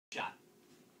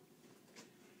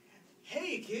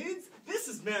Hey kids, this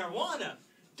is marijuana.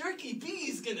 Durkee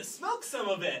B's gonna smoke some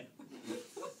of it.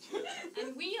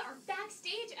 And we are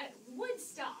backstage at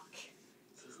Woodstock.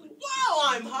 Wow,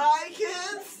 I'm high,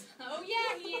 kids! Oh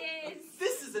yeah, he is.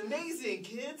 This is amazing,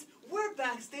 kids. We're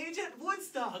backstage at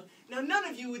Woodstock. Now, none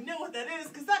of you would know what that is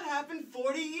because that happened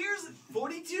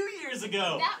 42 years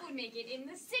ago. That would make it in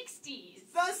the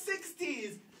 60s. The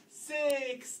 60s.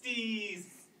 60s.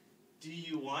 Do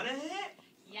you want a hit?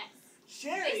 Yes.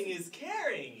 Sharing is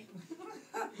caring.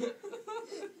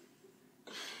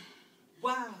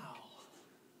 Wow.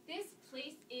 This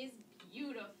place is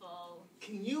beautiful.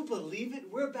 Can you believe it?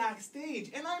 We're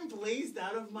backstage, and I'm blazed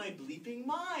out of my bleeping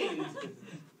mind.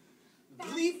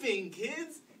 Bleeping,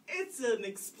 kids. It's an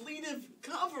expletive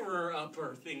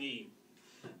coverer-upper thingy.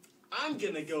 I'm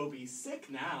gonna go be sick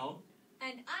now.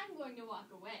 And I'm going to walk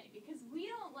away because we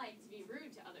don't like to be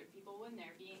rude to other people when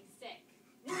they're being sick.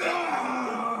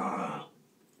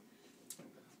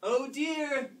 Oh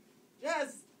dear.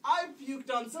 Yes, I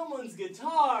puked on someone's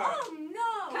guitar. Oh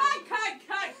no!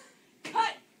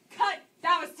 Cut!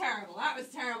 That was terrible.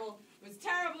 It was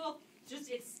terrible.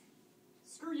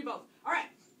 Screw you both. All right.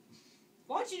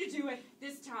 I want you to do it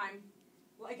this time,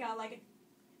 like a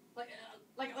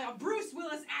Bruce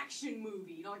Willis action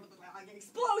movie, like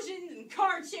explosions and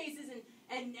car chases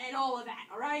and all of that.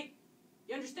 All right?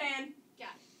 You understand?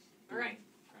 Got it. All right.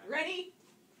 Ready?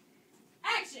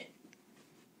 Action.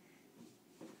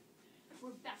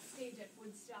 We're backstage at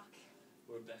Woodstock.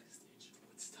 We're backstage at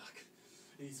Woodstock.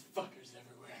 These fuckers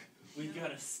everywhere. We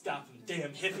gotta stop them,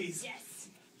 damn hippies. Yes.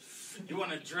 You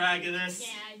wanna drag this?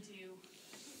 Yeah, I do.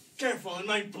 Careful, it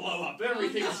might blow up.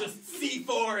 Everything's just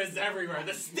C4 is everywhere.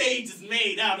 The stage is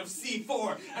made out of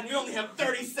C4, and we only have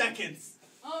 30 seconds.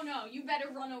 Oh no, you better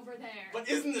run over there. But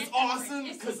isn't this Get awesome?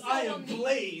 Everett. Because This is I so am amazing.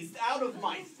 blazed out of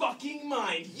my fucking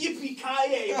mind.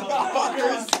 Yippee-ki-yay,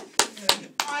 motherfuckers.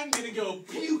 I'm gonna go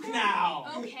puke now.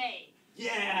 Okay.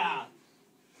 Yeah.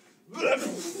 Oh no!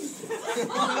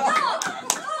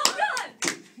 Oh god!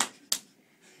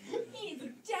 He's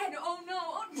dead. Oh no!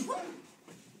 Oh.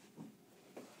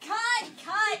 Cut!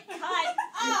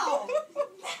 Oh!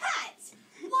 That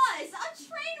was a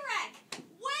train wreck!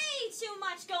 Way too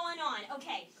much going on.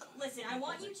 Okay, listen, I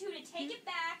want you two to take it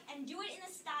back and do it in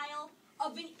the style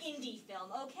of an indie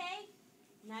film, okay?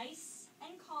 Nice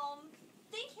and calm.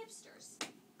 Think hipsters.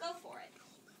 Go for it.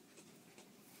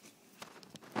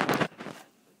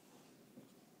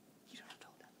 You don't have to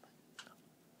hold down the button.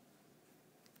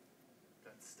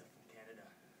 Got stuff from Canada.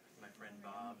 My friend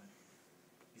Bob.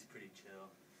 He's pretty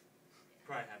chill.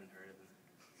 Probably haven't heard of him.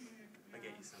 I'll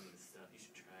get you some of this stuff. You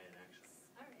should try it, actually.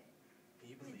 Alright.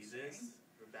 Can you believe this?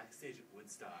 We're backstage at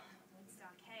Woodstock.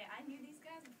 Woodstock. Hey, I knew these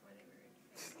guys before they were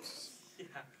famous.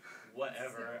 Yeah,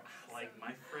 whatever. So Like,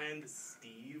 my friend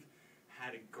Steve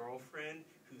had a girlfriend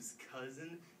whose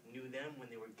cousin knew them when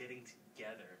they were getting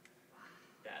together.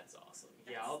 That's awesome.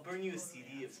 Yeah, I'll burn you a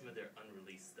CD of some of their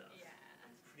unreleased stuff. Yeah.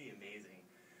 It's pretty amazing.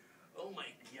 Oh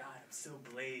my god, I'm so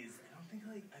blazed. I don't think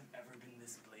I've ever been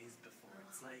this blazed before.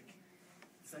 It's like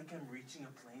I'm reaching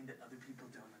a plane that other people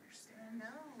don't understand.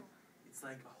 No. It's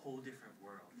like a whole different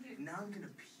world. Now I'm gonna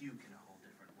puke in a whole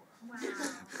different world. Wow.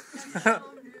 That's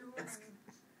so new and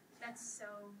that's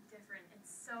so different.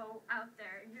 It's so out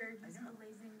there. You're just I know.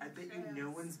 blazing I bet trails. you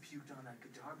no one's puked on that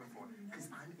guitar before,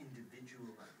 because I'm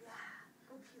individualized.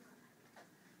 Go puke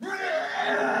on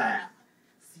that.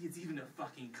 See, it's even a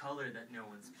fucking color that no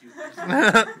one's puked on.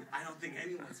 I don't think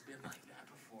anyone's been like that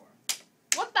before.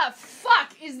 What the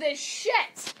fuck is this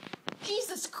shit?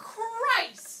 Jesus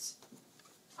Christ!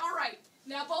 Alright,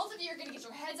 now both of you are gonna get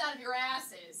your heads out of your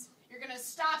asses. You're gonna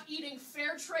stop eating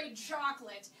fair trade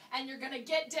chocolate, and you're gonna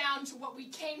get down to what we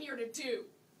came here to do.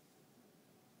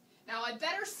 Now I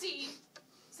better see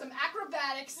some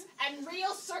acrobatics and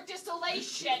real Cirque du Soleil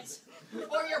shit,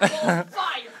 or you're both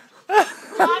fired.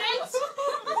 Got it?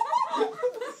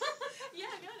 Yeah,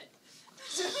 I got it.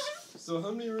 So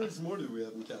how many rooms more do we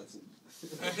have in Katzen?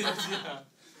 Yeah.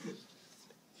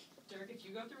 Dirk, if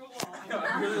you go through a wall,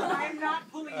 I'm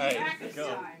not pulling you Alright, back this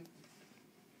go. time.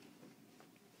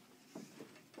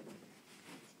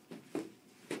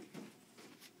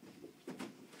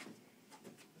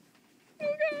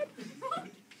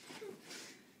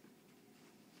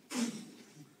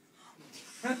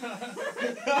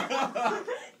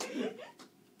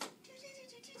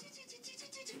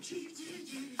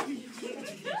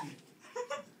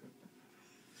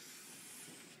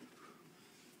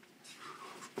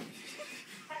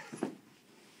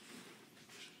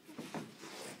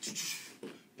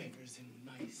 Bears and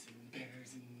mice and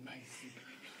bears and mice and...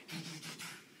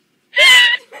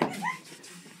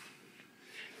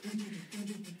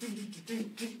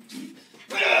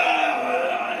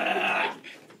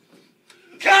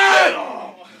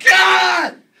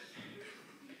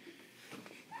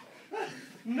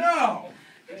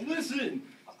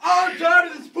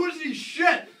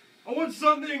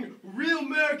 something real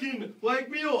American like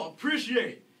me will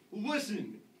appreciate.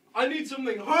 Listen, I need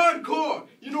something hardcore.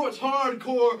 You know what's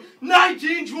hardcore?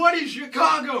 1920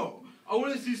 Chicago. I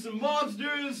want to see some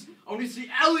monsters. I want to see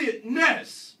Elliot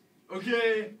Ness.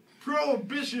 Okay?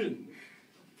 Prohibition.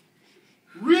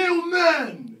 Real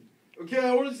men. Okay?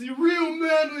 I want to see real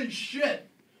manly shit.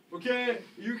 Okay?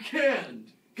 You can't.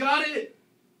 Got it?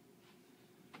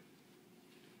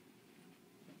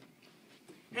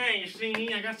 Hey, you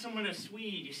see, I got some of the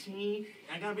sweet, you see?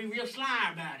 I gotta be real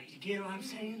sly about it, you get what I'm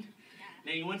saying?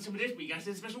 Now you want some of this, but you gotta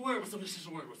say the special word. What's the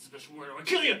special word? What's the special word? Or I'll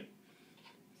kill you! You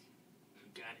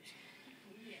got it.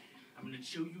 Yeah. I'm gonna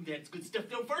show you that good stuff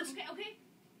though first, Okay.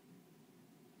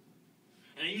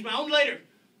 and I use my own lighter.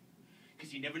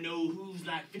 Cause you never know who's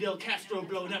like Fidel Castro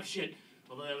blowing up shit.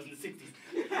 Although that was in the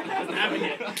 60s. That hasn't happened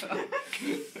yet. I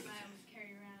always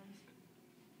carry around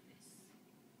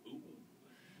this. Ooh.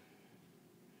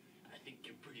 I think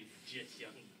you're pretty legit,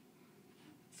 young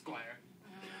squire.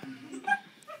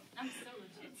 I'm so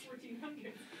legit.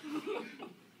 1400.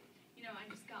 You know, I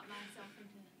just got myself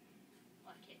into.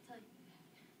 Well, I can't tell you.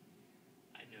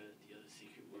 I know that the other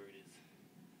secret word is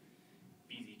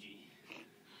BZG.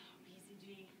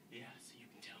 BCG. Yeah, so you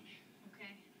can tell me.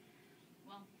 Okay.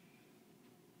 Well,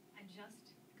 I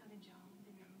just got a job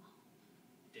in your mall.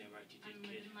 Damn right you I'm did,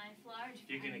 kid. living life large.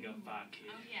 You're gonna go far,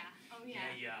 kid. Oh yeah. Oh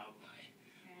yeah. Yeah, boy.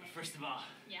 But Right. first of all,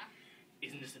 Yeah.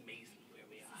 isn't this amazing where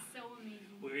we are? So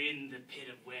amazing. We're in the pit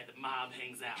of where the mob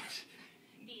hangs out.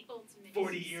 The ultimate.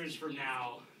 40 years from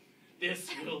now, this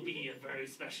will be a very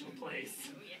special place.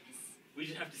 Oh yes. We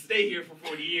just have to stay here for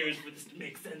 40 years for this to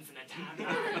make sense in a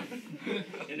timeline.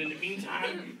 And in the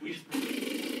meantime, we just...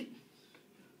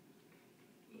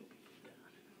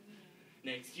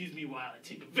 Now, excuse me while I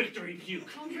take a victory puke.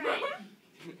 Alright.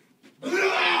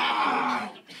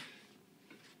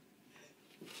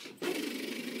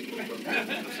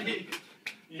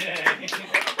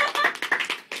 Yeah.